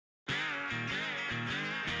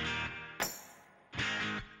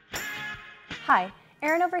Hi,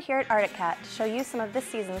 Erin over here at Arctic Cat to show you some of this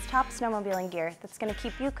season's top snowmobiling gear that's going to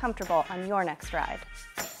keep you comfortable on your next ride.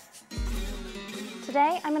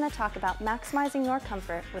 Today I'm going to talk about maximizing your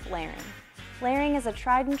comfort with layering. Layering is a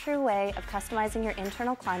tried and true way of customizing your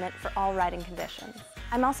internal climate for all riding conditions.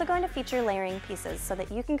 I'm also going to feature layering pieces so that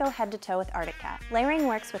you can go head to toe with Arctic Cat. Layering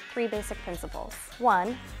works with 3 basic principles.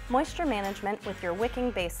 1. Moisture management with your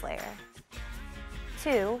wicking base layer.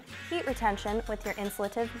 2. Heat retention with your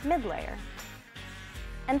insulative mid layer.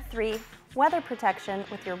 And 3. Weather protection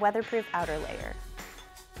with your weatherproof outer layer.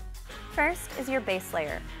 First is your base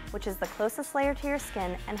layer, which is the closest layer to your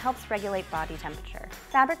skin and helps regulate body temperature.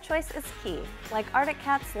 Fabric choice is key, like Arctic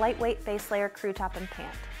Cat's lightweight base layer crew top and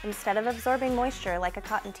pant. Instead of absorbing moisture like a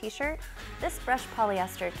cotton t-shirt, this brushed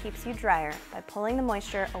polyester keeps you drier by pulling the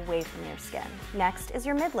moisture away from your skin. Next is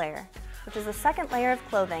your mid layer, which is a second layer of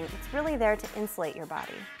clothing that's really there to insulate your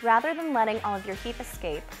body. Rather than letting all of your heat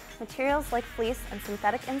escape, materials like fleece and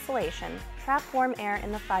synthetic insulation trap warm air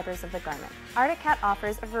in the fibers of the garment. Arctic Cat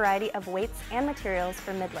offers a variety of weights and materials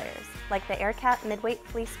for mid layers, like the AirCat midweight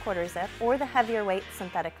fleece quarter zip or the heavier weight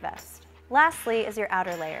synthetic vest. Lastly is your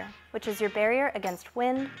outer layer, which is your barrier against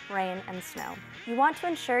wind, rain, and snow. You want to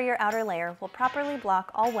ensure your outer layer will properly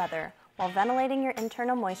block all weather while ventilating your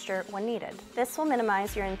internal moisture when needed. This will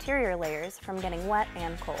minimize your interior layers from getting wet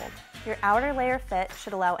and cold. Your outer layer fit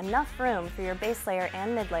should allow enough room for your base layer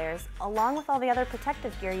and mid layers, along with all the other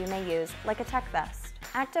protective gear you may use, like a tech vest.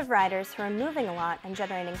 Active riders who are moving a lot and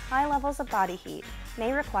generating high levels of body heat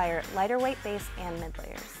may require lighter weight base and mid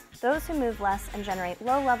layers. Those who move less and generate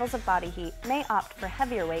low levels of body heat may opt for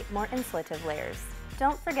heavier weight, more insulative layers.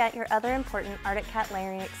 Don't forget your other important Arctic Cat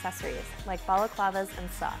layering accessories, like balaclavas and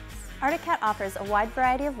socks. Arctic Cat offers a wide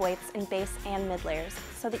variety of weights in base and mid layers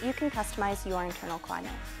so that you can customize your internal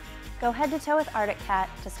climate. Go head to toe with Arctic Cat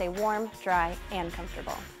to stay warm, dry, and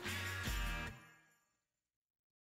comfortable.